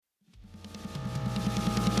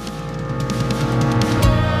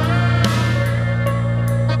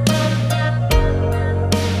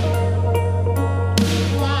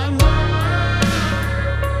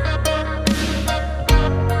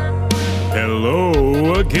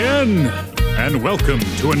Hello again, and welcome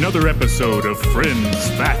to another episode of Friends,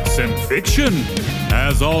 Facts, and Fiction.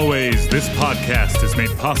 As always, this podcast is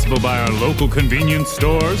made possible by our local convenience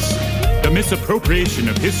stores, the misappropriation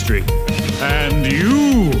of history, and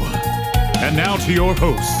you. And now to your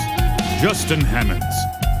hosts, Justin Hammonds,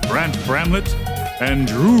 Brant Bramlett, and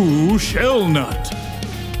Drew Shellnut.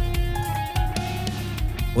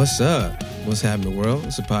 What's up? What's happening, world?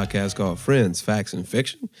 It's a podcast called Friends, Facts, and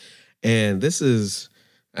Fiction. And this is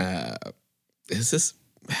not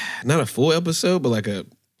a full episode, but like a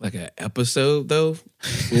episode though.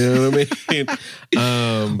 You know what I mean?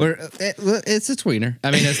 It's a tweener. I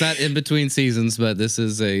mean, it's not in between seasons, but this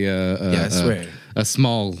is I swear. a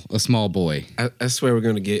small boy. I swear we're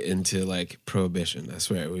going to get into like prohibition. I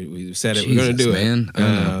swear we said it. We're going to do man.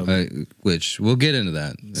 it. Which we'll get into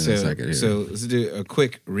that in a second here. So let's do a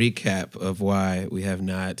quick recap of why we have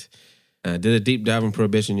not did a deep dive on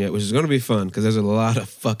prohibition yet, which is going to be fun because there's a lot of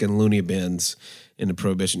fucking loony bins in the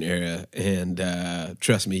prohibition era, and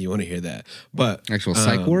trust me, you want to hear that. But actual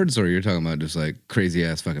psych wards, or you're talking about just like crazy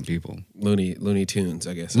ass fucking people? Looney Tunes,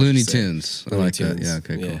 I guess. Looney Tunes. I like that. Yeah,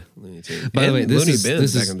 okay, cool. Yeah, Looney Tunes. By the way, this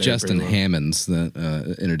is Justin well. Hammonds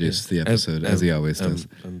that introduced the episode, as he always does.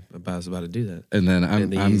 I was about to do that. And then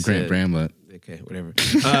I'm Grant Bramlett. Okay, whatever.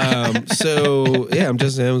 So yeah, I'm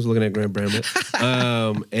Justin Hammonds looking at Grant Bramlett.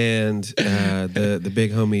 And the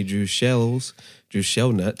big homie Drew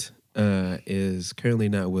Shellnut, is currently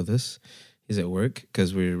not with us. He's at work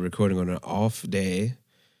because we're recording on an off day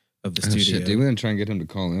of the studio. Shit, dude, we're gonna try and get him to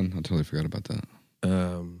call in. I totally forgot about that.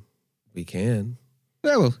 We can.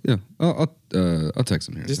 Yeah, well, yeah. I'll text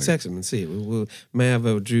him here. Just text him and see. We may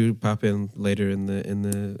have Drew pop in later in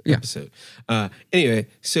the episode. Anyway,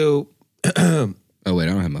 so. Oh wait,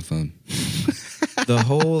 I don't have my phone. The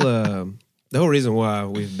whole reason why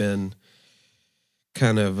we've been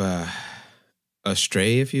kind of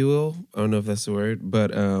astray, if you will. I don't know if that's the word,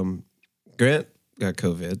 but Grant got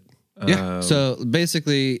COVID. Yeah. So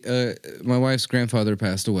basically, my wife's grandfather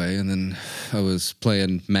passed away, and then I was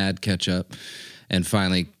playing mad catch up, and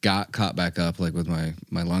finally got caught back up, like with my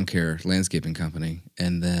lawn care landscaping company,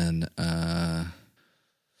 and then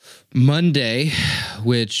Monday,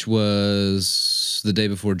 which was the day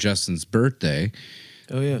before Justin's birthday.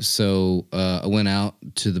 Oh, yeah. So I went out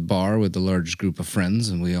to the bar with the largest group of friends,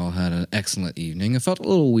 and we all had an excellent evening. It felt a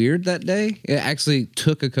little weird that day. I actually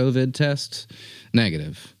took a COVID test,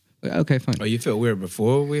 negative. Okay, fine. Oh, you felt weird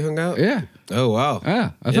before we hung out? Yeah. Oh, wow.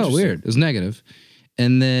 Yeah, I felt weird. It was negative.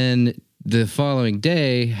 And then the following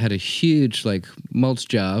day had a huge like mulch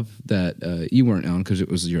job that you weren't on because it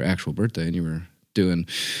was your actual birthday, and you were doing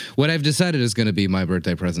what I've decided is going to be my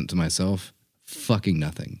birthday present to myself. Fucking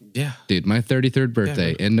nothing. Yeah. Dude, my 33rd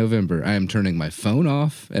birthday in November, I am turning my phone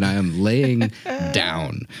off and I am laying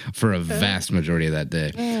down for a vast majority of that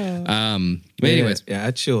day. But anyways. Yeah,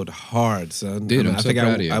 I chilled hard, son. Dude, I'm so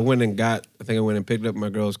proud of you. I went and picked up my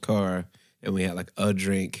girl's car, and we had like a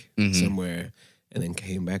drink somewhere, and then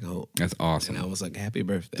came back home. That's awesome. And I was like, happy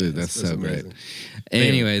birthday. Dude, that's so amazing. great.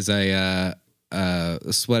 Anyways, I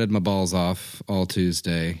sweated my balls off all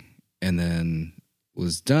Tuesday, and then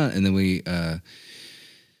was done, and then we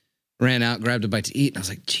ran out, grabbed a bite to eat, and I was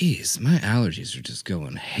like, geez, my allergies are just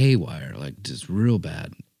going haywire, like just real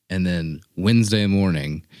bad. And then Wednesday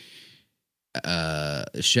morning,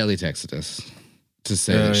 Shelly texted us to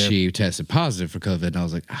say that she tested positive for COVID, and I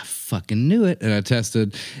was like, I fucking knew it. And I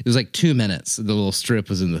tested. It was like 2 minutes. The little strip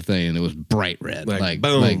was in the thing, and it was bright red. Like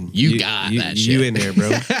boom, like you got that shit. You in there,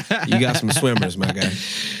 bro? You got some swimmers, my guy.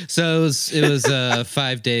 So it was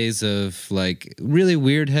 5 days of like really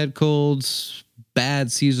weird head colds,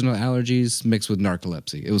 bad seasonal allergies mixed with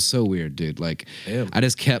narcolepsy. It was so weird, dude. Like I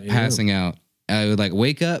just kept passing out. I would like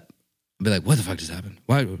wake up, be like, what the fuck just happened?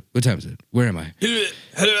 Why? What time is it? Where am I?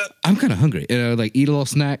 I'm kind of hungry. And I would like eat a little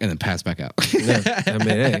snack and then pass back out. Yeah, I mean,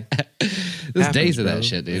 hey. There's days of that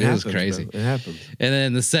shit, dude. It was crazy. Bro. It happens. And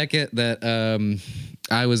then the second that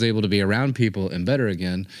I was able to be around people and better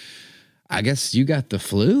again, I guess you got the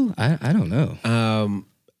flu? I don't know.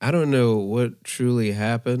 I don't know what truly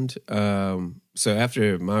happened. So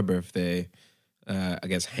after my birthday, I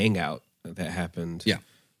guess hangout that happened. Yeah.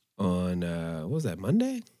 On, what was that,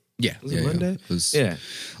 Monday? Yeah. Was it Monday? It was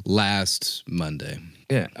last Monday.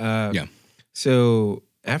 Yeah. So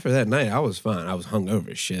after that night, I was fine. I was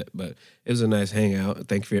hungover as shit, but it was a nice hangout.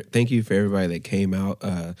 Thank you for everybody that came out.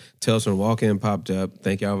 Tales from Walk-In popped up.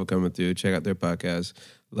 Thank y'all for coming through. Check out their podcast.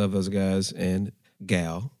 Love those guys and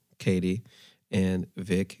gal, Katie, and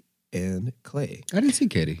Vic and Clay. I didn't see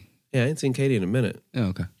Katie. Yeah, I ain't seen Katie in a minute. Oh,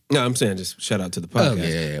 okay. No, I'm saying just shout out to the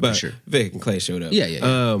podcast. Yeah, but for sure. Vic and Clay showed up. Yeah.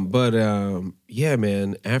 Yeah,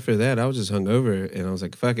 man. After that, I was just hungover, and I was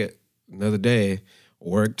like, "Fuck it." Another day,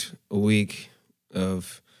 worked a week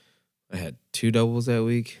of. I had 2 doubles that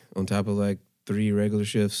week on top of like 3 regular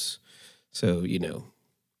shifts, so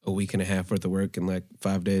a week and a half worth of work in like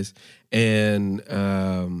 5 days, and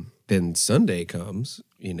then Sunday comes,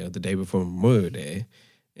 the day before Memorial Day.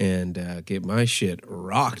 And get my shit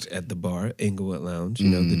rocked at the bar, Inglewood Lounge.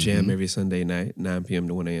 The jam every Sunday night, 9 p.m.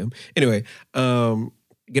 to 1 a.m. Anyway,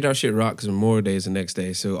 get our shit rocked because Memorial Day is the next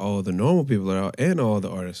day. So all the normal people are out and all the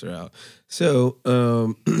artists are out. So,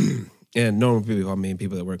 and normal people, I mean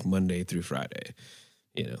people that work Monday through Friday,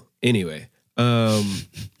 Anyway,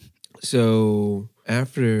 so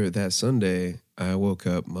after that Sunday, I woke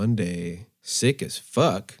up Monday sick as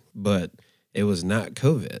fuck, but it was not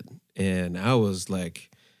COVID. And I was like,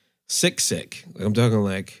 sick. I'm talking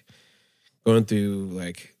like going through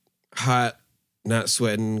like hot, not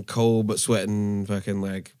sweating, cold but sweating, fucking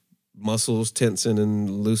like muscles tensing and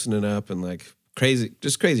loosening up and like crazy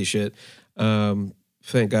shit.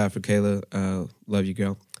 Thank God for Kayla. Love you,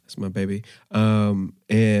 girl. That's my baby.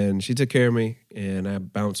 And she took care of me and I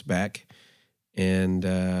bounced back. And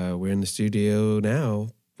we're in the studio now.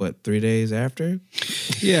 3 days after?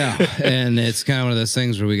 Yeah, and it's kind of one of those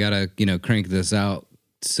things where we gotta, crank this out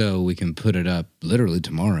so we can put it up literally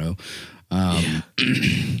tomorrow.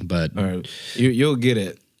 But all right, you'll get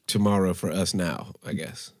it tomorrow for us now, I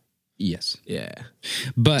guess. Yes. Yeah.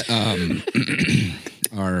 But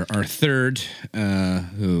our third,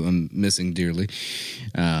 who I'm missing dearly,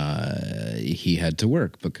 he had to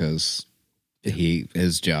work because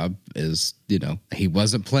his job is, he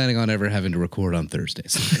wasn't planning on ever having to record on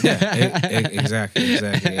Thursdays. Exactly.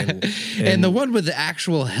 And the one with the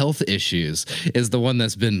actual health issues is the one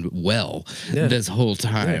that's been this whole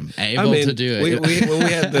time, able to do it.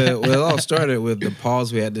 It all started with the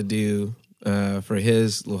pause we had to do for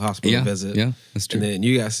his little hospital visit. Yeah, that's true. And then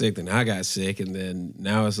you got sick, then I got sick, and then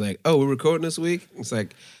now it's like, oh, we're recording this week? It's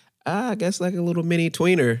like, I guess like a little mini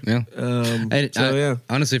tweener. Yeah. I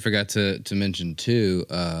honestly forgot to mention too,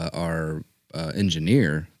 our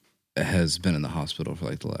engineer has been in the hospital for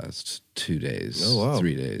like the last 2 days. Oh, wow.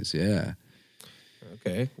 3 days. Yeah.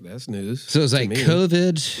 Okay. That's news. So it's like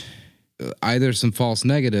COVID, either some false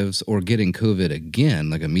negatives or getting COVID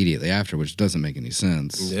again, like immediately after, which doesn't make any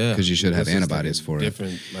sense. Yeah. Because you should have antibodies for it.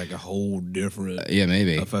 Like a whole different. Yeah,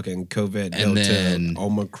 maybe. A fucking COVID and Delta then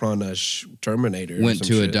Omicron-ish Terminator. Went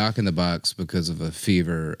to a doc in the box because of a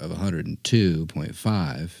fever of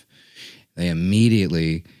 102.5. They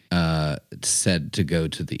immediately said to go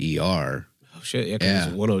to the ER. Oh, shit. Yeah, because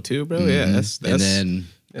it's 102, bro. Mm-hmm. Yeah, that's... And then...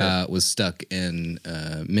 was stuck in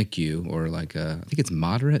MICU or like I think it's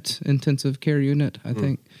moderate intensive care unit. I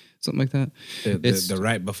think something like that. It's the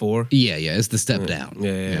right before. Yeah, it's the step down.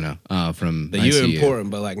 Yeah. From the ICU. You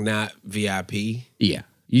important, but like not VIP. Yeah,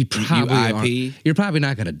 you're probably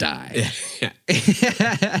not gonna die.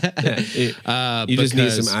 You just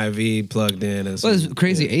need some IV plugged in. And well,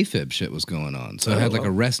 crazy AFib shit was going on, so I had like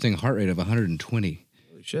a resting heart rate of 120.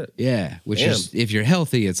 Shit. Yeah, which is if you're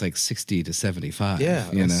healthy, it's like 60 to 75. Yeah,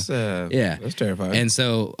 that's terrifying. And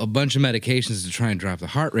so a bunch of medications to try and drop the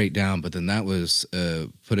heart rate down, but then that was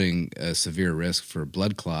putting a severe risk for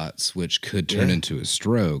blood clots, which could turn into a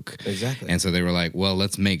stroke. Exactly. And so they were like, well,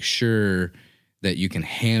 let's make sure that you can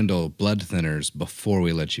handle blood thinners before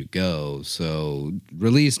we let you go. So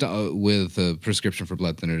released with a prescription for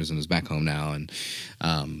blood thinners and is back home now and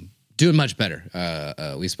doing much better.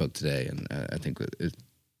 We spoke today, and I think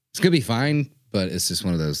it's going to be fine, but it's just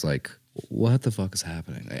one of those, like, what the fuck is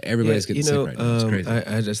happening? Everybody's getting sick right now. It's crazy.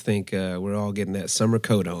 I just think we're all getting that summer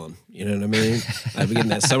coat on. You know what I mean? Like, we're getting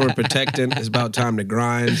that summer protectant. It's about time to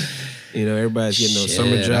grind. Everybody's getting those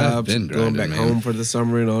summer jobs, going back home for the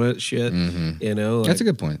summer and all that shit. Mm-hmm. That's a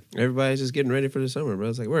good point. Everybody's just getting ready for the summer, bro.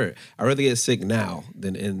 It's like, I'd rather get sick now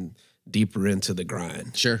than deeper into the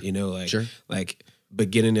grind. Sure. Sure. Like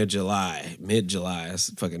beginning of July, mid-July, it's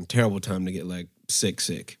a fucking terrible time to get like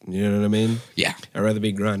sick. You know what I mean? Yeah. I'd rather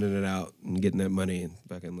be grinding it out and getting that money and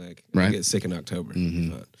fucking like get sick in October. Mm-hmm. You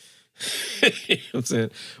know what I'm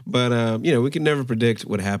saying? But, we can never predict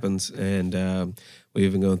what happens, and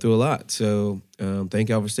we've been going through a lot. So thank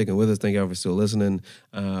y'all for sticking with us. Thank y'all for still listening.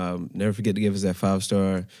 Never forget to give us that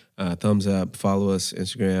 5-star thumbs up. Follow us,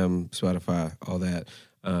 Instagram, Spotify, all that.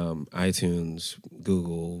 iTunes,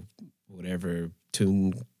 Google, whatever,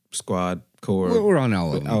 Tune Squad, Core. We're on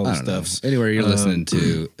all of them. All the stuff. Anywhere you're listening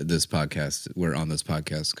to this podcast, we're on this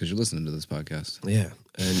podcast because you're listening to this podcast. Yeah.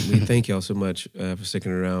 And we thank y'all so much for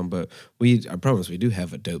sticking around. But I promise we do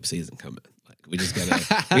have a dope season coming. Like We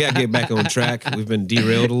gotta get back on track. We've been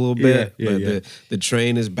derailed a little bit, but the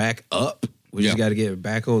train is back up. We just got to get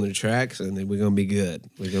back on the tracks, and then we're gonna be good.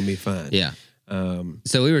 We're gonna be fine. Yeah.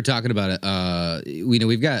 So we were talking about it.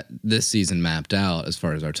 We've got this season mapped out as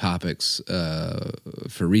far as our topics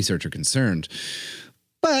for research are concerned.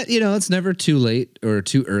 But, it's never too late or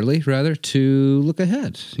too early, rather, to look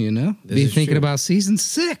ahead, Be thinking about season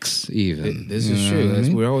 6, even. This is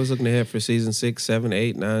true. We're always looking ahead for season 6, 7,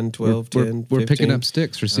 8, 9, 12, 10, We're picking up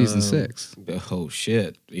sticks for season 6. Oh,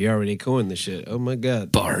 shit. You already coined the shit. Oh, my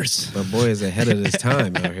God. Bars. My boy is ahead of his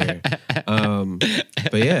time out here.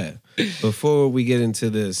 But yeah, before we get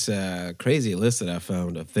into this crazy list that I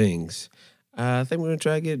found of things, I think we're going to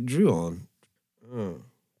try to get Drew on.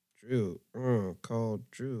 Drew, call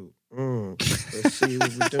Drew. Let's see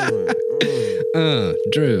what we're doing.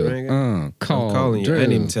 Drew, call I'm calling Drew. you. I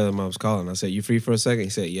didn't even tell him I was calling. I said, "You free for a second?" He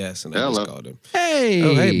said, "Yes," and I just called him. Hey,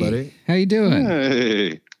 oh hey, buddy, how you doing?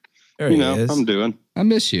 Hey, there he is. I'm doing. I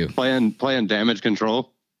miss you. Playing Damage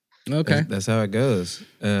Control. Okay, that's how it goes.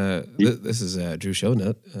 This is Drew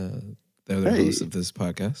Shownut, the other host of this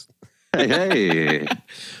podcast. Hey,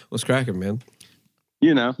 what's cracking, man?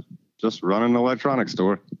 Just running an electronics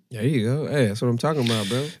store. There you go. Hey, that's what I'm talking about,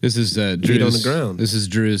 bro. This is Drew's on the ground. This is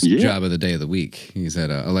Drew's job of the day of the week. He's at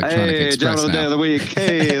Electronic Express job of the day of the week.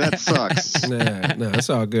 Hey, that sucks. nah, it's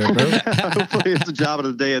all good, bro. Hopefully, it's the job of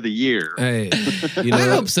the day of the year. Hey, I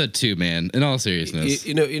hope so too, man. In all seriousness,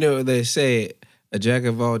 you know, they say a jack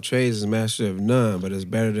of all trades is a master of none, but it's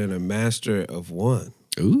better than a master of one.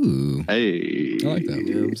 Ooh, hey, I like that.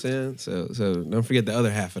 You know what I'm saying? So don't forget the other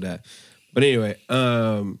half of that. But anyway,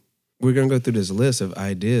 we're going to go through this list of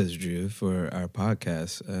ideas, Drew, for our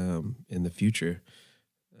podcast in the future.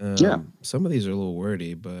 Some of these are a little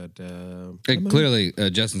wordy, but... clearly,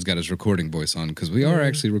 Justin's got his recording voice on because we are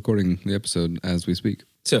actually recording the episode as we speak.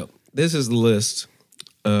 So, this is the list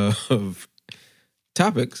of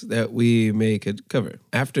topics that we may could cover.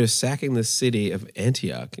 After sacking the city of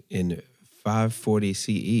Antioch in 540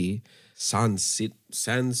 CE, Sansanian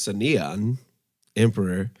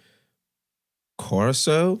Emperor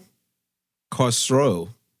Khosrow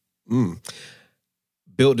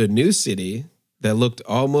built a new city that looked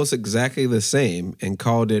almost exactly the same and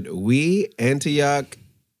called it Antioch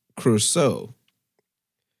Khosrow,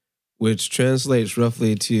 which translates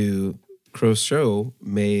roughly to Khosrow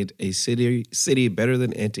made a city better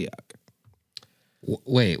than Antioch.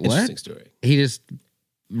 Wait, what? Interesting story. He just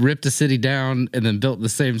ripped a city down and then built the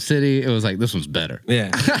same city. It was like, this one's better.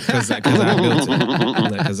 Yeah, because I built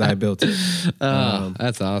it. Because I built it.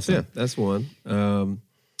 That's awesome. Yeah, that's one. A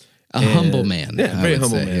humble man. Yeah, very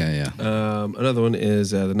humble man. Yeah. Another one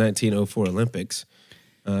is the 1904 Olympics.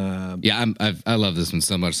 I love this one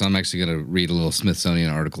so much. So I'm actually going to read a little Smithsonian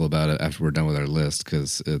article about it after we're done with our list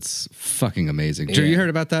because it's fucking amazing. Drew, you heard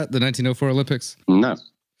about that? The 1904 Olympics? No.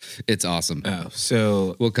 It's awesome. Oh,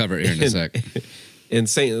 so we'll cover it here in a sec. In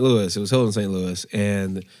St. Louis, it was held in St. Louis,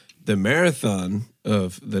 and the marathon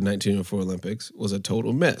of the 1904 Olympics was a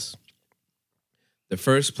total mess. The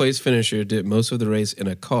first place finisher did most of the race in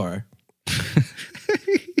a car.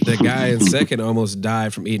 The guy in second almost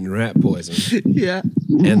died from eating rat poison. Yeah.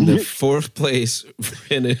 And the fourth place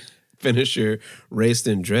finisher raced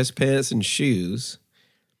in dress pants and shoes.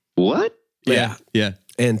 What? Yeah. Yeah.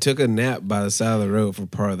 And took a nap by the side of the road for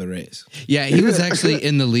part of the race. Yeah, he was actually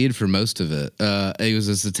in the lead for most of it. He was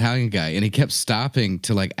this Italian guy, and he kept stopping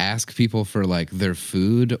to like ask people for like their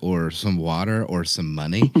food or some water or some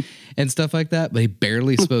money and stuff like that. But he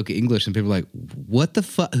barely spoke English, and people were like, "What the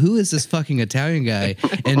fuck? Who is this fucking Italian guy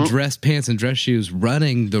in dress pants and dress shoes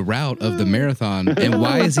running the route of the marathon? And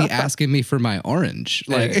why is he asking me for my orange?"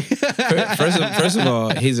 Like, first of all,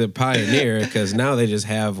 he's a pioneer because now they just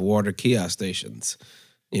have water kiosk stations.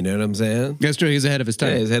 You know what I'm saying? That's true. He's ahead of his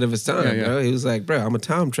time. Yeah, he's ahead of his time, Yeah. bro. He was like, bro, I'm a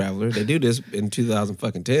time traveler. They do this in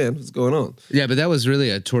 2010. What's going on? Yeah, but that was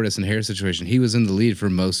really a tortoise and hare situation. He was in the lead for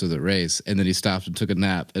most of the race, and then he stopped and took a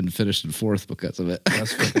nap and finished in fourth because of it.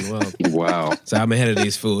 That's fucking wild. Wow. So I'm ahead of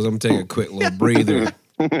these fools. I'm taking a quick little breather.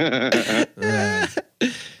 Don't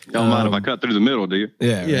mind if I cut through the middle, do you?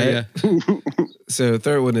 Yeah. So the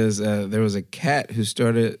third one is there was a cat who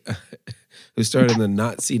started in the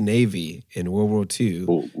Nazi Navy in World War II.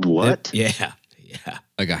 What? Yeah.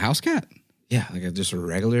 Like a house cat? Yeah, like just a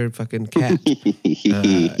regular fucking cat.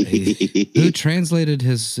 Who translated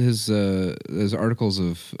his articles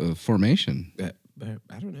of formation? I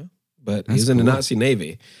don't know, but he's in the Nazi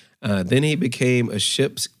Navy. Then he became a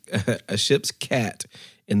ship's cat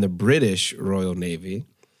in the British Royal Navy,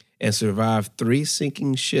 and survived 3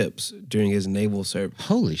 sinking ships during his naval service.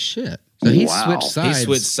 Holy shit. So he Wow. switched He sides.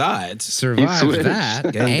 switched sides. Survived switched.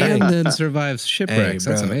 that Gang, and gang. then survives shipwrecks.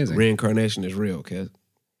 That's bro, amazing. Reincarnation is real, kid.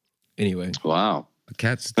 Anyway, Wow.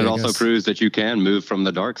 Cats It also proves that you can move from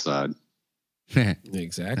the dark side.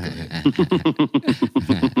 exactly.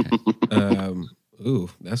 Ooh,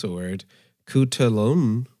 that's a word.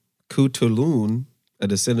 Kutulun, a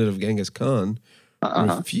descendant of Genghis Khan,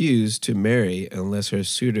 refused to marry unless her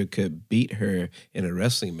suitor could beat her in a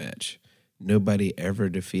wrestling match. Nobody ever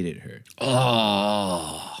defeated her.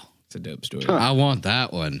 Oh, It's a dope story. I want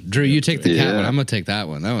that one. Drew, you take the cat Yeah. one. I'm going to take that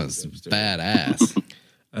one. That was badass.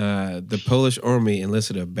 The Polish army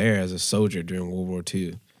enlisted a bear as a soldier during World War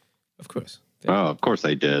II. Of course. Oh, of course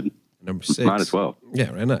they did. Number 6. Might as well.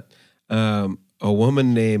 Yeah, why not? A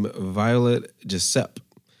woman named Violet Giuseppe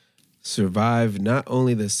survived not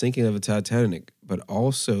only the sinking of the Titanic, but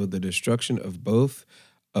also the destruction of both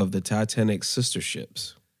of the Titanic's sister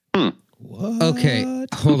ships. What? Okay,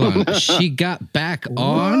 hold on. She got back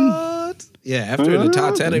on? What? Yeah, after the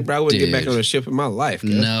Titanic, bro, I wouldn't get back Dude. on a ship in my life.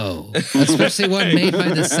 Cuz. No. Especially one made by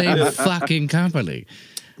the same fucking company.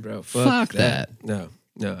 Bro, Fuck that. No,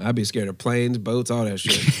 I'd be scared of planes, boats, all that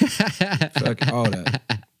shit. Fuck all that.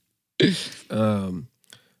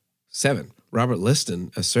 7. Robert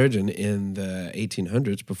Liston, a surgeon in the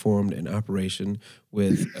 1800s, performed an operation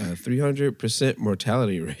with a 300%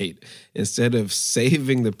 mortality rate. Instead of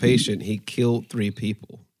saving the patient, he killed 3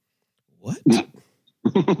 people. What?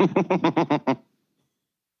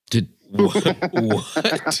 Did,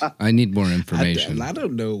 What? I need more information. I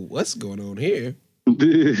don't know what's going on here. What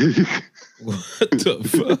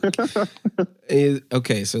the fuck?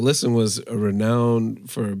 Okay, so Liston was renowned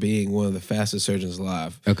for being one of the fastest surgeons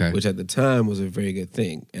alive. Okay. Which at the time was a very good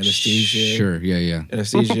thing. Anesthesia. Sure, yeah.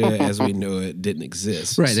 Anesthesia, as we know it, didn't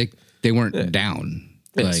exist. Right, they weren't down.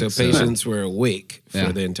 Yeah, Like, so patients were awake for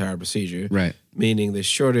Yeah. the entire procedure. Right. Meaning the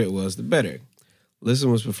shorter it was, the better.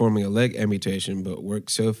 Liston was performing a leg amputation, but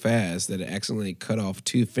worked so fast that it accidentally cut off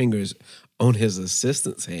 2 fingers on his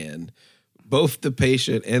assistant's hand. Both the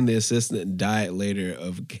patient and the assistant died later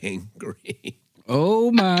of gangrene.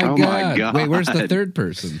 Oh my Oh my God. Wait, where's the God. third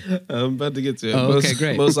person? I'm about to get to it. Oh, okay,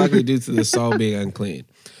 great. Most likely due to the saw being unclean.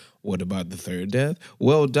 What about the third death?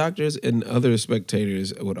 Well, doctors and other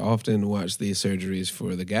spectators would often watch these surgeries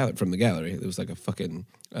from the gallery. It was like a fucking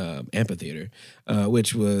amphitheater,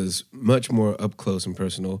 which was much more up close and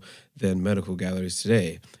personal than medical galleries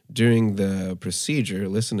today. During the procedure,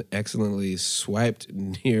 Liston accidentally swiped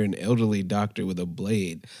near an elderly doctor with a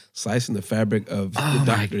blade, slicing the fabric of the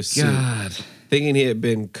doctor's suit. God. Thinking he had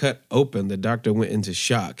been cut open, the doctor went into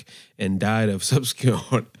shock and died of subsequent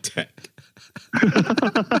heart attack.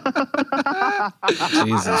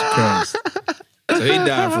 Jesus Christ. So he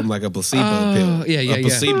died from like a placebo pill. yeah. A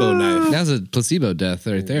placebo knife. That was a placebo death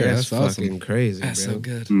right there. That's That's fucking awesome. crazy, That's bro. so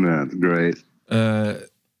good. That's great.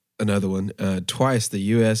 Another one. Twice the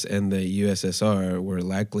U.S. and the USSR were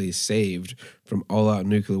likely saved from all-out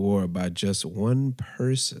nuclear war by just one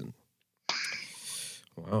person.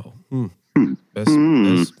 Wow.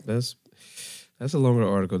 That's a longer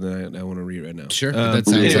article than I want to read right now. Sure. That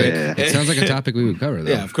sounds yeah. like it sounds like a topic we would cover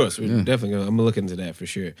though. Yeah, of course. We're definitely I'm gonna look into that for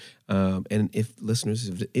sure. And if listeners,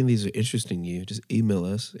 if any of these are interesting to you, just email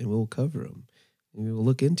us and we'll cover them. And we will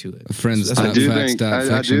look into it. Friends. So that's I what- do think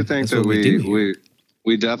I do think That's that what we do here.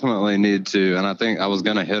 we definitely need to, and I think I was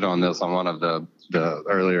going to hit on this on one of the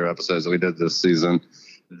earlier episodes that we did this season.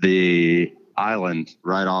 The island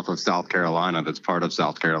right off of South Carolina that's part of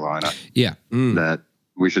South Carolina Yeah. that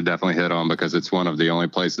we should definitely hit on because it's one of the only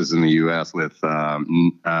places in the U.S. with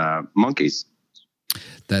monkeys.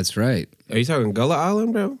 That's right. Are you talking Gullah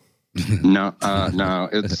Island, bro? No,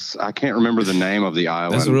 it's I can't remember the name of the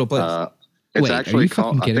island. That's a real place. It's Wait, are actually you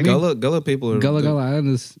called. fucking I kidding think. me? Gullah people are Gullah Gullah Island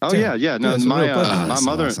is. Oh yeah. No, it's a real place. my That's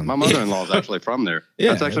mother, awesome. my mother-in-law is actually from there. Yeah.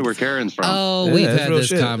 That's actually where Karen's from. Oh, Yeah, we've that's had real this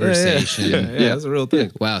shit. conversation. Yeah, that's a real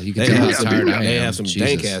thing. Wow, you can They tell how have some, tired I am. they have some Jesus.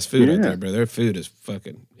 dank ass food out Yeah. there, bro. Their food is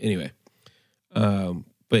fucking anyway.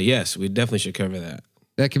 But yes, we definitely should cover that.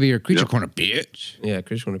 That could be your creature Yep. corner, bitch. Yeah,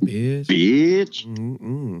 Chris want a bitch. Bitch.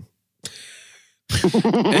 Mm-mm.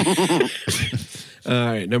 All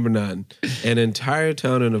right, number 9. An entire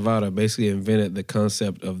town in Nevada basically invented the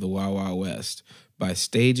concept of the Wild Wild West by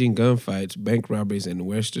staging gunfights, bank robberies, and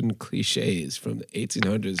Western cliches from the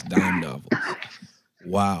 1800s dime novels.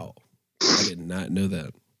 Wow. I did not know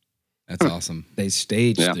that. That's awesome. They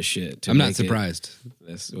staged Yeah. the shit. To I'm not make it- surprised,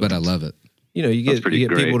 that's but I love it. You know, you That's get pretty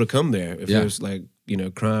great. people to come there. If Yeah. there's like,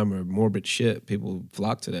 crime or morbid shit, people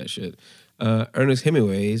flock to that shit. Ernest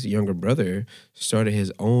Hemingway's younger brother started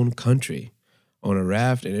his own country on a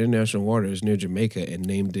raft in international waters near Jamaica and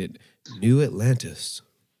named it New Atlantis.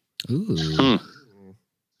 Ooh.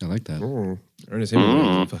 I like that. Ernest Hemingway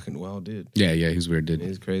is a fucking wild dude. Yeah, he's weird, dude.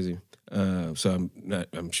 He's crazy. So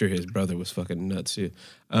I'm sure his brother was fucking nuts too.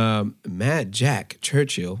 Mad Jack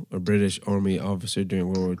Churchill, a British Army officer during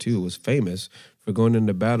World War II, was famous for going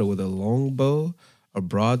into battle with a longbow, a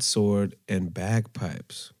broadsword, and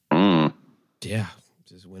bagpipes. Yeah,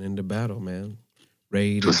 just went into battle, man.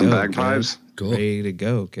 Ready to With go. some bagpipes? Cool. Ready to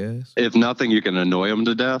go, cuz. If nothing, you can annoy him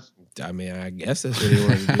to death. I mean, I guess that's what he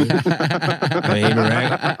wanted to do. I mean,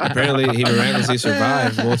 apparently he miraculously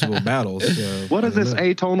survived multiple battles. So, What is this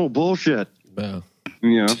atonal bullshit? Well,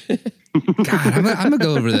 You know? God, I'm gonna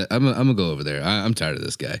go over that. I'm gonna go over there. I'm tired of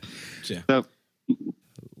this guy. yeah. So,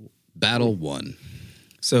 Battle 1.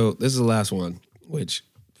 So this is the last one, which,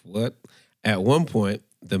 what? At one point,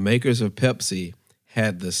 the makers of Pepsi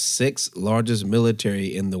had the 6th largest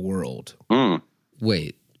military in the world.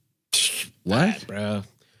 Wait. What? Bro.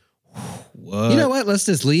 What? You know what? Let's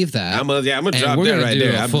just leave that. I'm gonna And drop we're that gonna right do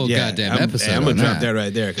there. a full goddamn episode I'm gonna on drop that. that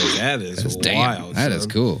right there because that is wild. That is son.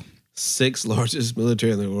 cool. 6th largest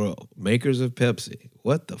military in the world. Makers of Pepsi.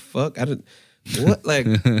 What the fuck? What, like,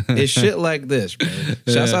 it's shit like this, bro.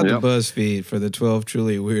 Shouts out to BuzzFeed for the 12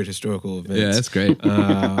 truly weird historical events. Yeah, that's great.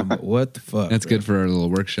 What the fuck? That's bro? good for our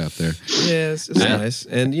little workshop there. Yeah, it's nice.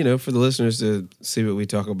 And, you know, for the listeners to see what we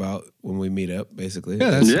talk about when we meet up, basically.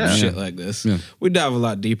 Yeah, that's- Yeah. Shit like this. Yeah. We dive a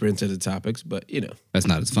lot deeper into the topics, but, you know. That's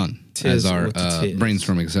not as fun Tis as our what it is.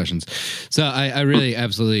 brainstorming sessions. So I really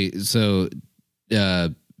absolutely. So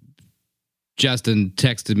Justin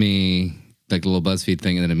texted me like the little BuzzFeed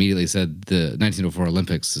thing, and then immediately said the 1904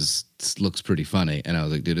 Olympics looks pretty funny, and I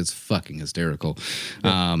was like, dude, it's fucking hysterical.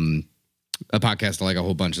 A podcast like a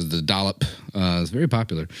whole bunch of the Dollop. It's very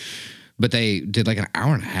popular. But they did like an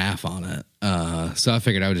hour and a half on it. So I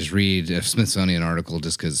figured I would just read a Smithsonian article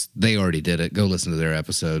just because they already did it. Go listen to their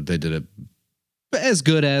episode. They did it as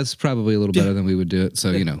good as, probably a little better than we would do it.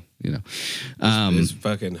 So, you know. It's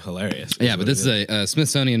fucking hilarious. Yeah, but this is a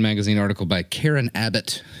Smithsonian Magazine article by Karen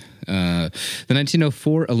Abbott. The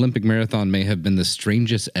 1904 Olympic Marathon may have been the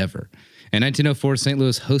strangest ever. In 1904, St.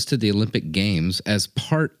 Louis hosted the Olympic Games as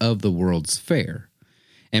part of the World's Fair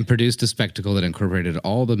and produced a spectacle that incorporated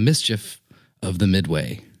all the mischief of the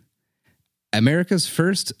Midway. America's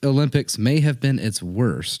first Olympics may have been its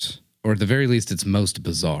worst, or at the very least, its most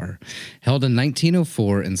bizarre. Held in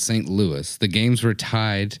 1904 in St. Louis, the Games were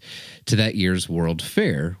tied to that year's World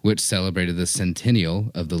Fair, which celebrated the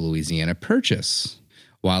centennial of the Louisiana Purchase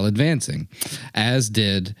while advancing, as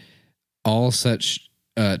did all such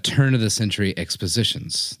turn-of-the-century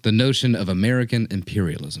expositions, the notion of American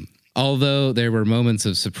imperialism. Although there were moments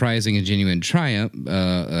of surprising and genuine triumph,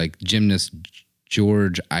 like gymnast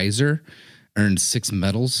George Iser earned 6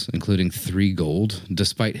 medals, including 3 gold,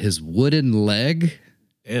 despite his wooden leg.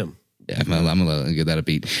 Damn. Yeah, I'm gonna give that a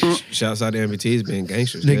beat. Shouts out to amputees being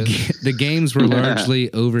gangsters. The games were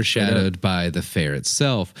largely overshadowed by the fair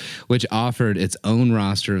itself, which offered its own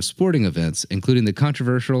roster of sporting events, including the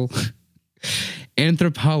controversial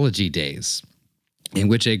Anthropology Days, in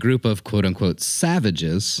which a group of quote-unquote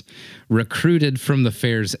savages recruited from the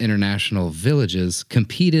fair's international villages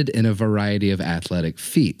competed in a variety of athletic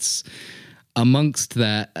feats. Amongst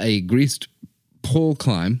that, a greased pole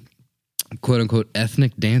climb, quote-unquote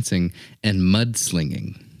ethnic dancing, and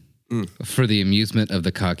mudslinging for the amusement of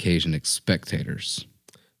the Caucasian spectators.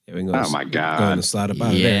 Yeah, we can go Oh my God. Go on the slide up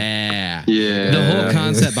out of there. Yeah. Yeah. The whole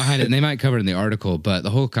concept behind it, and they might cover it in the article, but the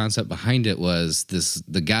whole concept behind it was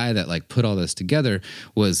the guy that like put all this together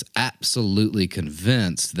was absolutely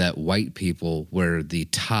convinced that white people were the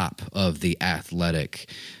top of the athletic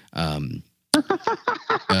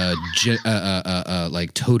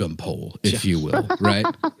like totem pole, if you will, right?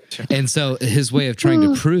 And so his way of trying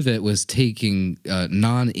to prove it was taking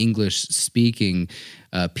non-English speaking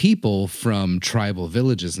people from tribal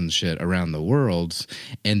villages and shit around the world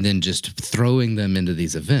and then just throwing them into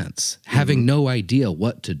these events, having no idea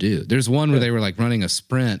what to do. There's one where they were like running a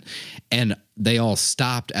sprint and they all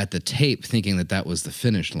stopped at the tape thinking that was the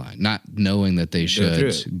finish line, not knowing that they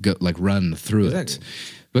should go, like run through it.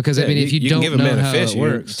 Because, I mean, if you don't can give a know man a how fish, it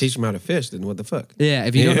works. teach him how to fish, then what the fuck? Yeah,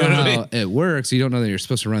 if you don't know what I how mean? it works, you don't know that you're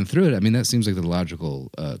supposed to run through it. I mean, that seems like the logical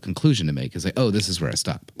conclusion to make. Is like, oh, this is where I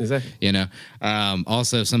stop. Exactly. You know.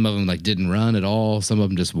 Also, some of them like didn't run at all. Some of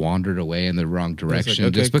them just wandered away in the wrong direction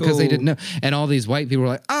okay, just because they cool. didn't know. And all these white people were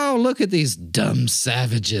like, oh, look at these dumb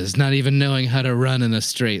savages not even knowing how to run in a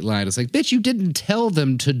straight line. It's like, bitch, you didn't tell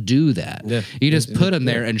them to do that. Yeah. You just put them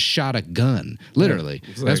there and shot a gun. Literally,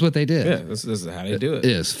 It's that's like- what they did. Yeah, this is how they do It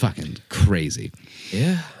it. is fucking crazy.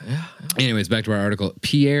 Yeah. Anyways, back to our article.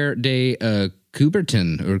 Pierre de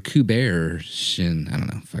Coubertin or Coubertin, I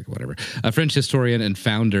don't know, fuck whatever, a French historian and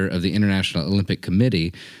founder of the International Olympic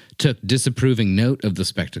Committee, took disapproving note of the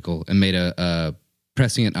spectacle and made a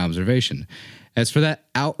prescient observation. As for that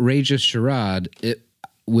outrageous charade, it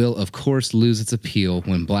will, of course, lose its appeal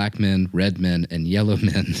when black men, red men, and yellow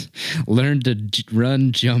men learn to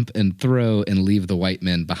run, jump, and throw and leave the white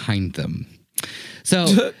men behind them.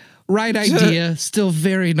 So... right idea, still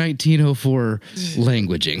very 1904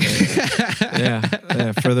 languaging.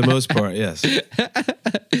 yeah, for the most part, yes.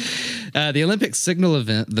 The Olympic signal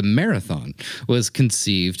event, the marathon, was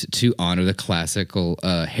conceived to honor the classical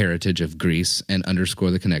heritage of Greece and underscore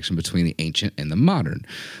the connection between the ancient and the modern.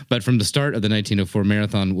 But from the start of the 1904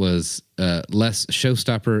 marathon was less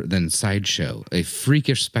showstopper than sideshow, a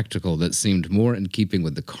freakish spectacle that seemed more in keeping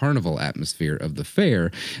with the carnival atmosphere of the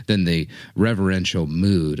fair than the reverential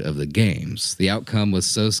mood of the games. The outcome was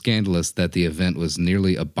so scandalous that the event was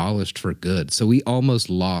nearly abolished for good. So we almost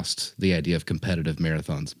lost the idea of competitive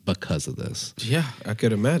marathons because of this. Yeah, I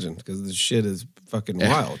could imagine, because this shit is fucking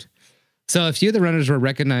wild. So a few of the runners were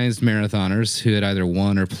recognized marathoners who had either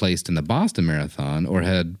won or placed in the Boston Marathon or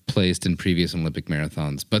had placed in previous Olympic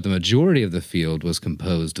marathons, but the majority of the field was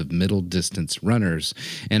composed of middle-distance runners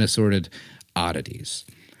and assorted oddities.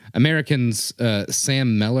 Americans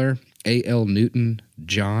Sam Meller, A.L. Newton,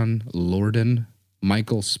 John Lorden,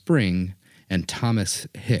 Michael Spring, and Thomas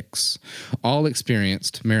Hicks, all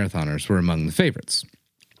experienced marathoners, were among the favorites.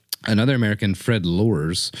 Another American, Fred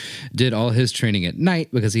Lors, did all his training at night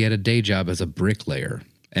because he had a day job as a bricklayer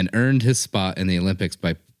and earned his spot in the Olympics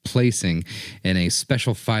by placing in a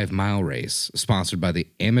special 5-mile race sponsored by the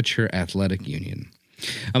Amateur Athletic Union.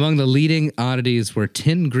 Among the leading oddities were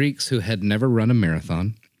 10 Greeks who had never run a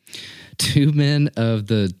marathon, 2 men of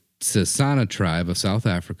the Sasana tribe of South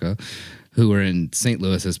Africa who were in St.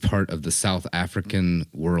 Louis as part of the South African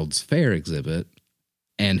World's Fair exhibit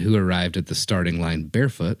and who arrived at the starting line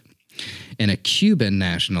barefoot, and a Cuban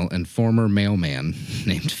national and former mailman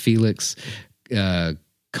named Felix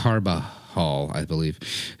Carbajal, I believe,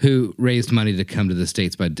 who raised money to come to the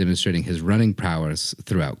States by demonstrating his running prowess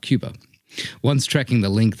throughout Cuba, once trekking the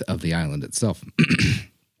length of the island itself.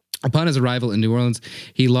 Upon his arrival in New Orleans,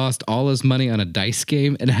 he lost all his money on a dice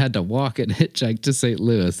game and had to walk and hitchhike to St.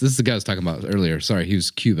 Louis. This is the guy I was talking about earlier. Sorry, he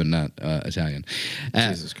was Cuban, not Italian.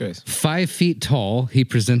 Jesus Christ. 5 feet tall, he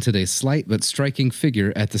presented a slight but striking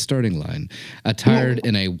figure at the starting line, attired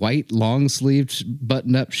in a white long-sleeved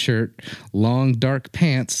button-up shirt, long dark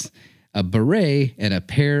pants, a beret, and a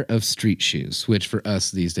pair of street shoes, which for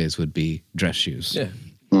us these days would be dress shoes. Yeah.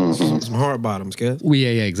 Some hard bottoms, guys.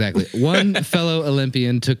 Yeah, exactly. One fellow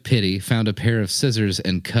Olympian took pity, found a pair of scissors,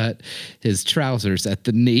 and cut his trousers at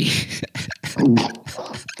the knee.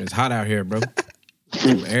 It's hot out here, bro.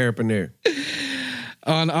 Some air up in there.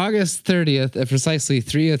 On August 30th, at precisely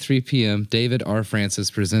 3:03 p.m., David R. Francis,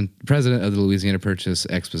 president of the Louisiana Purchase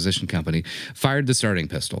Exposition Company, fired the starting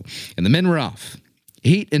pistol, and the men were off.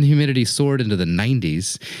 Heat and humidity soared into the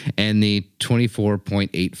 90s, and the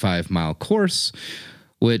 24.85-mile course,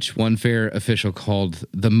 which one fair official called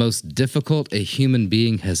the most difficult a human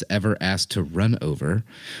being has ever asked to run over,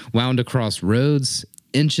 wound across roads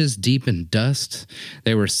inches deep in dust.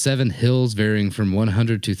 There were 7 hills varying from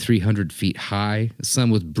 100 to 300 feet high,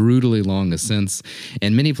 some with brutally long ascents,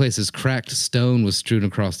 and many places cracked stone was strewn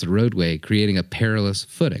across the roadway, creating a perilous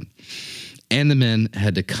footing. And the men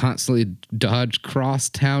had to constantly dodge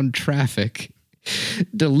cross-town traffic,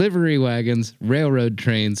 delivery wagons, railroad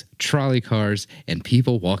trains, trolley cars, and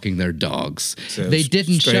people walking their dogs. So they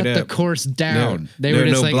didn't shut the course down. They were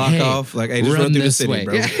just like, block hey, off. Like, hey, just run through the city, way.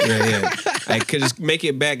 Bro. Yeah. I could just make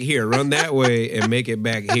it back here. Run that way and make it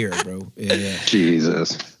back here, bro. Yeah.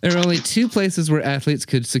 Jesus. There were only 2 places where athletes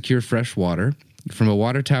could secure fresh water, from a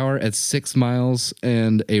water tower at 6 miles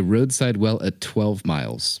and a roadside well at 12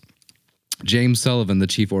 miles. James Sullivan, the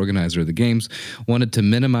chief organizer of the games, wanted to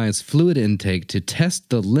minimize fluid intake to test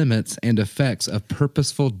the limits and effects of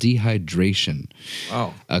purposeful dehydration,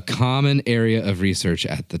 a common area of research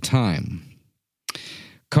at the time.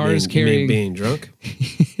 Cars carrying... being drunk?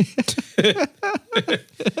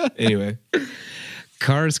 Anyway.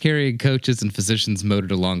 Cars carrying coaches and physicians motored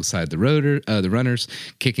alongside the runners,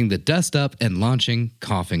 kicking the dust up and launching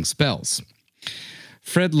coughing spells.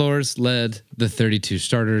 Fred Lors led the 32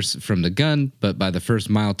 starters from the gun, but by the first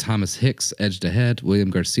mile, Thomas Hicks edged ahead. William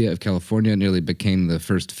Garcia of California nearly became the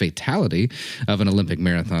first fatality of an Olympic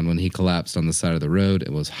marathon when he collapsed on the side of the road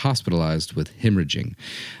and was hospitalized with hemorrhaging.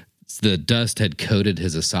 The dust had coated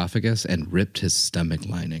his esophagus and ripped his stomach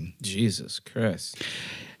lining. Jesus Christ.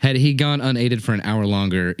 Had he gone unaided for an hour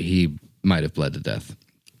longer, he might have bled to death.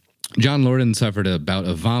 John Lorden suffered a bout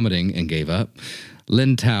of vomiting and gave up.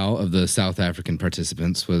 Lin Tao of the South African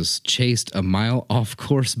participants was chased a mile off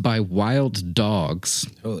course by wild dogs.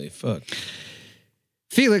 Holy fuck.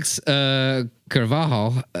 Felix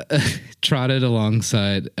Carvajal trotted along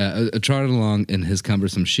in his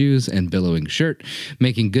cumbersome shoes and billowing shirt,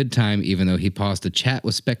 making good time even though he paused to chat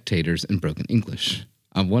with spectators in broken English.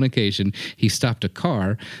 On one occasion, he stopped a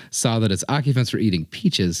car, saw that its occupants were eating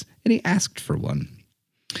peaches, and he asked for one.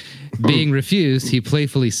 Being refused, he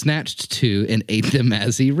playfully snatched two and ate them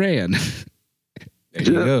as he ran. There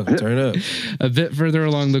you go. Turn up. A bit further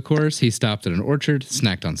along the course, he stopped at an orchard,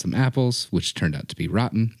 snacked on some apples, which turned out to be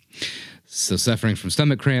rotten. So, suffering from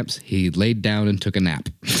stomach cramps, he laid down and took a nap.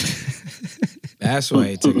 That's why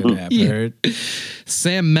he took a nap, heard.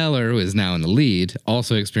 Sam Meller, who is now in the lead,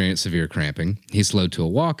 also experienced severe cramping. He slowed to a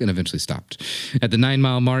walk and eventually stopped. At the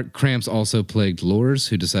 9-mile mark, cramps also plagued Lors,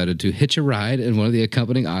 who decided to hitch a ride in one of the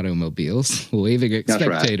accompanying automobiles, waving at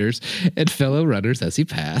spectators and fellow runners as he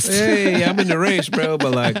passed. Hey, I'm in the race, bro,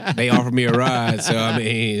 but like they offered me a ride, so I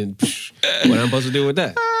mean, what I'm supposed to do with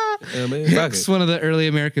that? I mean, Hicks, one of the early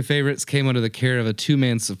America favorites, came under the care of a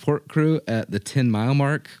 2-man support crew at the 10-mile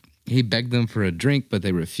mark. He begged them for a drink, but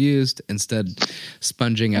they refused, instead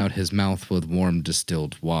sponging out his mouth with warm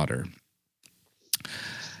distilled water.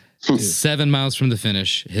 7 miles from the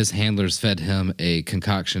finish, his handlers fed him a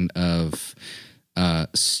concoction of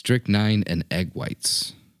strychnine and egg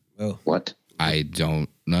whites. Oh. What? I don't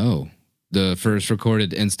know. The first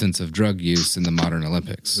recorded instance of drug use in the modern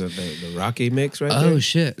Olympics. So the Rocky mix right Oh, there?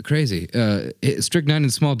 shit. Crazy. Strychnine in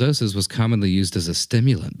small doses was commonly used as a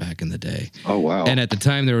stimulant back in the day. Oh, wow. And at the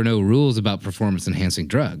time, there were no rules about performance-enhancing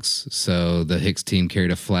drugs. So the Hicks team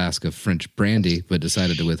carried a flask of French brandy, but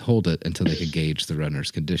decided to withhold it until they could gauge the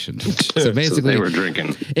runner's condition. So basically, So they were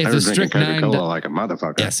drinking. They were drinking Coca-Cola like a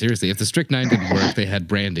motherfucker. Yeah, seriously. If the strychnine didn't work, they had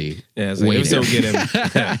brandy. Yeah, it's like, if don't get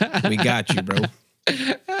him, we got you, bro.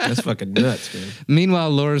 That's fucking nuts, man.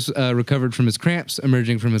 Meanwhile, Lors recovered from his cramps,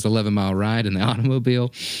 emerging from his 11-mile ride in the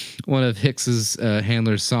automobile. One of Hicks's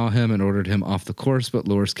handlers saw him and ordered him off the course, but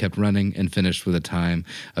Lors kept running and finished with a time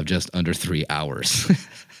of just under 3 hours.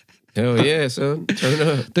 Hell yeah, son. Turn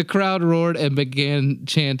up. The crowd roared and began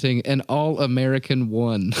chanting, "An All-American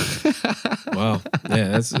won." Wow.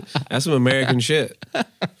 Yeah, that's some American shit.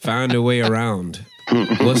 Find a way around.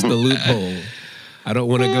 What's the loophole? I don't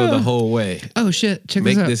want to go the whole way. Oh, shit. Check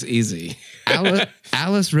Make this out. this easy.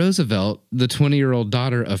 Alice Roosevelt, the 20-year-old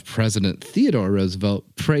daughter of President Theodore Roosevelt,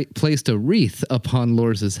 placed a wreath upon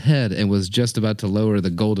Lors' head and was just about to lower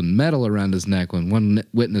the golden medal around his neck when one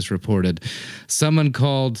witness reported, someone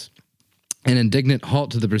called an indignant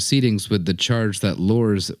halt to the proceedings with the charge that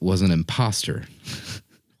Lors was an imposter.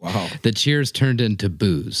 Wow. The cheers turned into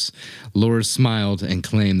boos. Lors smiled and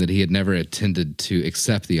claimed that he had never intended to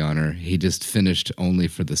accept the honor. He just finished only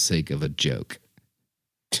for the sake of a joke.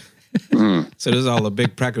 So this is all a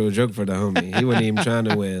big practical joke for the homie. He wasn't even trying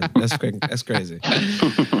to win. That's crazy.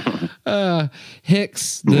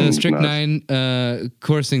 Hicks, the strychnine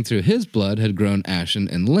coursing through his blood, had grown ashen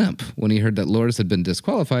and limp. When he heard that Lors had been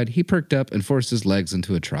disqualified, he perked up and forced his legs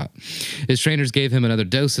into a trot. His trainers gave him another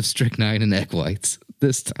dose of strychnine and egg whites,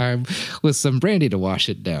 this time with some brandy to wash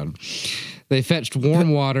it down. They fetched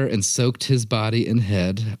warm water and soaked his body and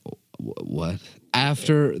head. What?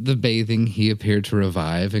 After the bathing, he appeared to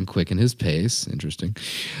revive and quicken his pace. Interesting.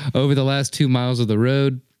 Over the last 2 miles of the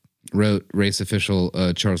road, wrote race official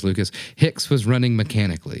Charles Lucas, Hicks was running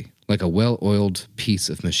mechanically, like a well-oiled piece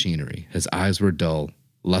of machinery. His eyes were dull,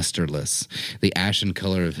 lusterless. The ashen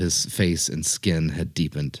color of his face and skin had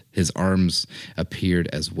deepened. His arms appeared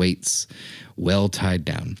as weights, well tied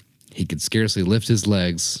down. He could scarcely lift his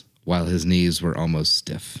legs, while his knees were almost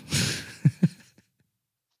stiff.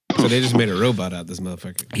 So they just made a robot out of this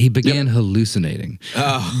motherfucker. He began hallucinating,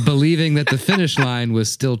 believing that the finish line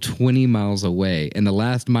was still 20 miles away. In the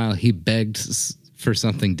last mile, he begged for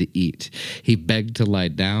something to eat. He begged to lie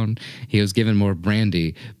down. He was given more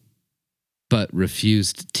brandy, but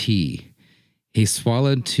refused tea. He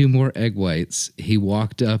swallowed 2 more egg whites. He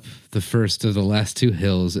walked up the first of the last 2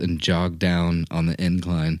 hills and jogged down on the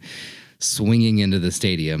incline. Swinging into the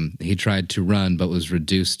stadium, he tried to run but was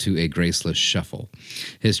reduced to a graceless shuffle.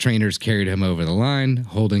 His trainers carried him over the line,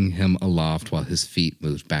 holding him aloft while his feet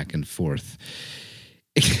moved back and forth.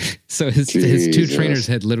 So his 2 trainers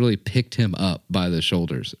had literally picked him up by the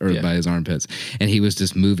shoulders or by his armpits, and he was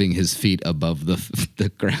just moving his feet above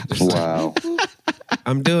the ground. Wow.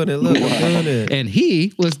 I'm doing it. Look, I'm doing it. And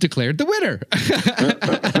he was declared the winner.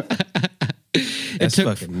 That's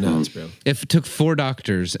fucking nuts, bro. It took 4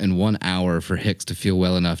 doctors and 1 hour for Hicks to feel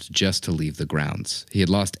well enough just to leave the grounds. He had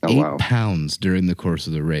lost 8 pounds during the course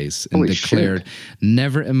of the race and declared,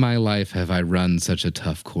 "Never in my life have I run such a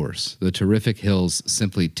tough course. The terrific hills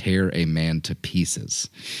simply tear a man to pieces."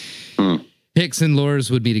 Hicks and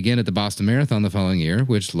Lors would meet again at the Boston Marathon the following year,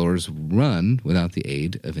 which Lors run without the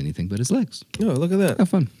aid of anything but his legs. Oh, look at that. How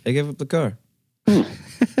fun. They gave up the car.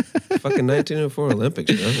 Fucking 1904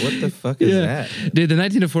 Olympics, bro. What the fuck is that? Dude, the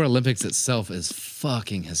 1904 Olympics itself is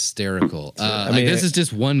fucking hysterical. This is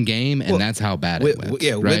just one game, and that's how bad it went.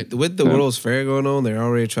 Right? With the World's Fair going on, they're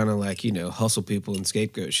already trying to, hustle people and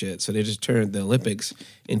scapegoat shit. So they just turned the Olympics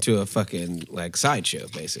into a fucking, sideshow,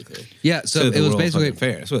 basically. Yeah, so it was basically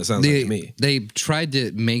fair. That's what it sounds like to me. They tried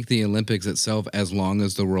to make the Olympics itself as long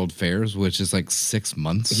as the World Fairs, which is 6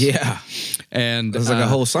 months. Yeah. And it was a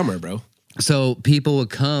whole summer, bro. So people would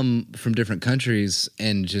come from different countries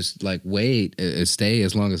and just wait, stay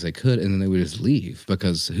as long as they could, and then they would just leave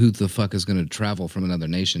because who the fuck is going to travel from another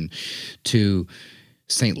nation to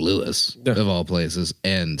St. Louis, of all places,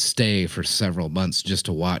 and stay for several months just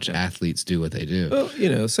to watch athletes do what they do? Well,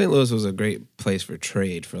 St. Louis was a great place for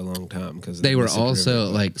trade for a long time because they were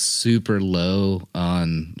also super low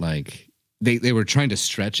on They were trying to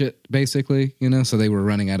stretch it, basically, so they were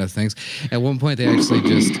running out of things. At one point, they actually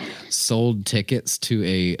just sold tickets to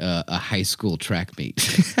a high school track meet.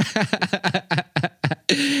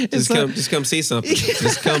 Just come see something.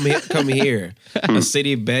 Just come here. A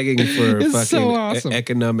city begging for fucking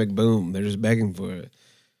economic boom. They're just begging for it.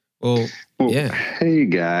 Well, yeah. Hey,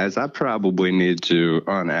 guys, I probably need to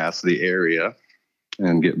unask the area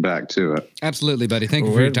and get back to it. Absolutely, buddy. Thank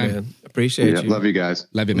you for your time. Man. Appreciate you. Love you guys.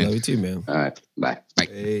 Love you, man. Love you too, man. All right. Bye.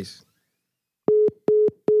 Peace.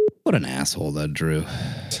 What an asshole that Drew.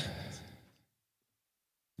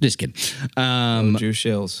 Just kidding. Drew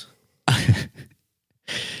Shells. I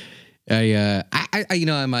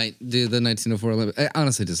might do the 1904 Olympics. I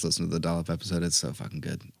honestly just listen to the Dollop episode. It's so fucking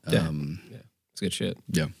good. Yeah. It's good shit.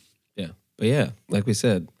 Yeah. Yeah. But yeah, like we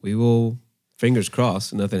said, we will, fingers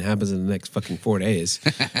crossed, nothing happens in the next fucking 4 days.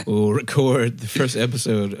 We'll record the first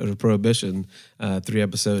episode of the Prohibition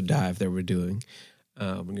 3-episode dive that we're doing.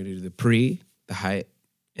 We're going to do the pre, the height,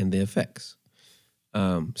 and the effects.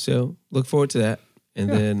 So look forward to that. And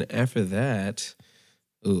then after that,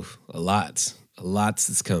 a lot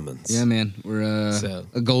is coming. Yeah, man. We're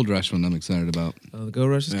a Gold Rush one I'm excited about. The Gold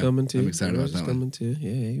Rush is coming too. I'm excited about that one. Too.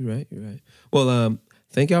 Yeah, you're right. Well,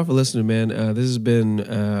 thank y'all for listening, man. This has been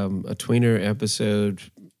a tweener episode.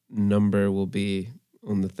 Number will be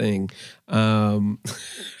on the thing.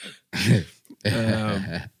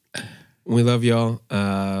 We love y'all.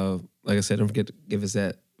 Like I said, don't forget to give us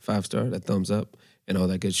that 5-star, that thumbs up, and all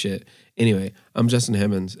that good shit. Anyway, I'm Justin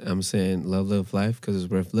Hemmons. I'm saying live life because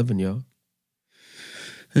it's worth living, y'all.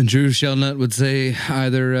 And Drew Shelnut would say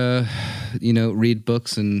either, read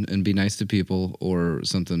books and be nice to people, or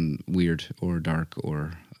something weird or dark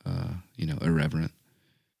or, irreverent.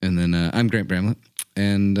 And then I'm Grant Bramlett.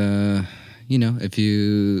 And, if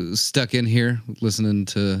you stuck in here listening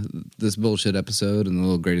to this bullshit episode and the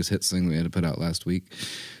little greatest hits thing we had to put out last week,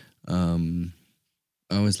 I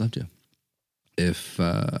always loved you. If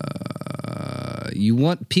you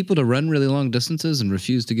want people to run really long distances and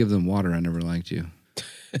refuse to give them water, I never liked you.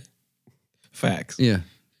 Facts. Yeah.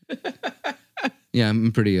 Yeah,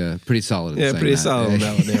 I'm pretty solid. Yeah, pretty solid on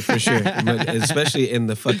that one there for sure. But especially in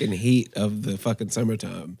the fucking heat of the fucking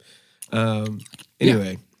summertime.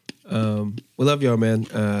 Anyway, we love y'all,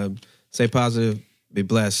 man. Stay positive, be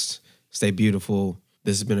blessed, stay beautiful.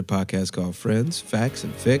 This has been a podcast called Friends, Facts,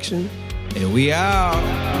 and Fiction, and we out.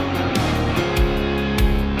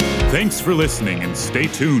 Thanks for listening, and stay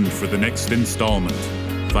tuned for the next installment.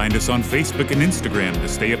 Find us on Facebook and Instagram to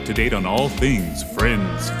stay up to date on all things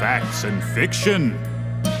Friends, Facts, and Fiction.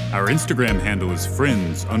 Our Instagram handle is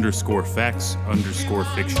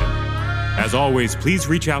friends_facts_fiction. As always, please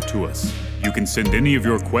reach out to us. You can send any of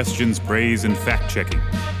your questions, praise, and fact-checking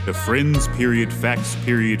to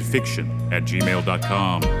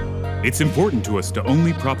friends_facts_fiction@gmail.com. It's important to us to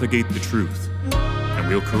only propagate the truth, and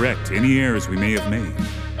we'll correct any errors we may have made.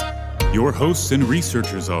 Your hosts and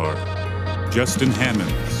researchers are Justin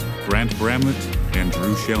Hammonds, Grant Bramlett, and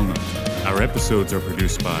Drew Shelnut. Our episodes are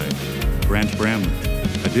produced by Grant Bramlett.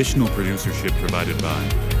 Additional producership provided by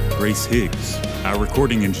Grace Higgs. Our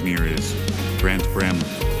recording engineer is Grant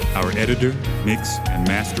Bramlett. Our editor, mix, and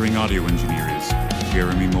mastering audio engineer is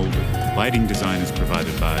Jeremy Mulder. Lighting design is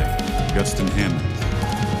provided by Justin Hammonds.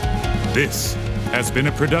 This has been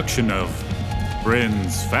a production of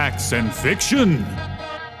Friends, Facts, and Fiction.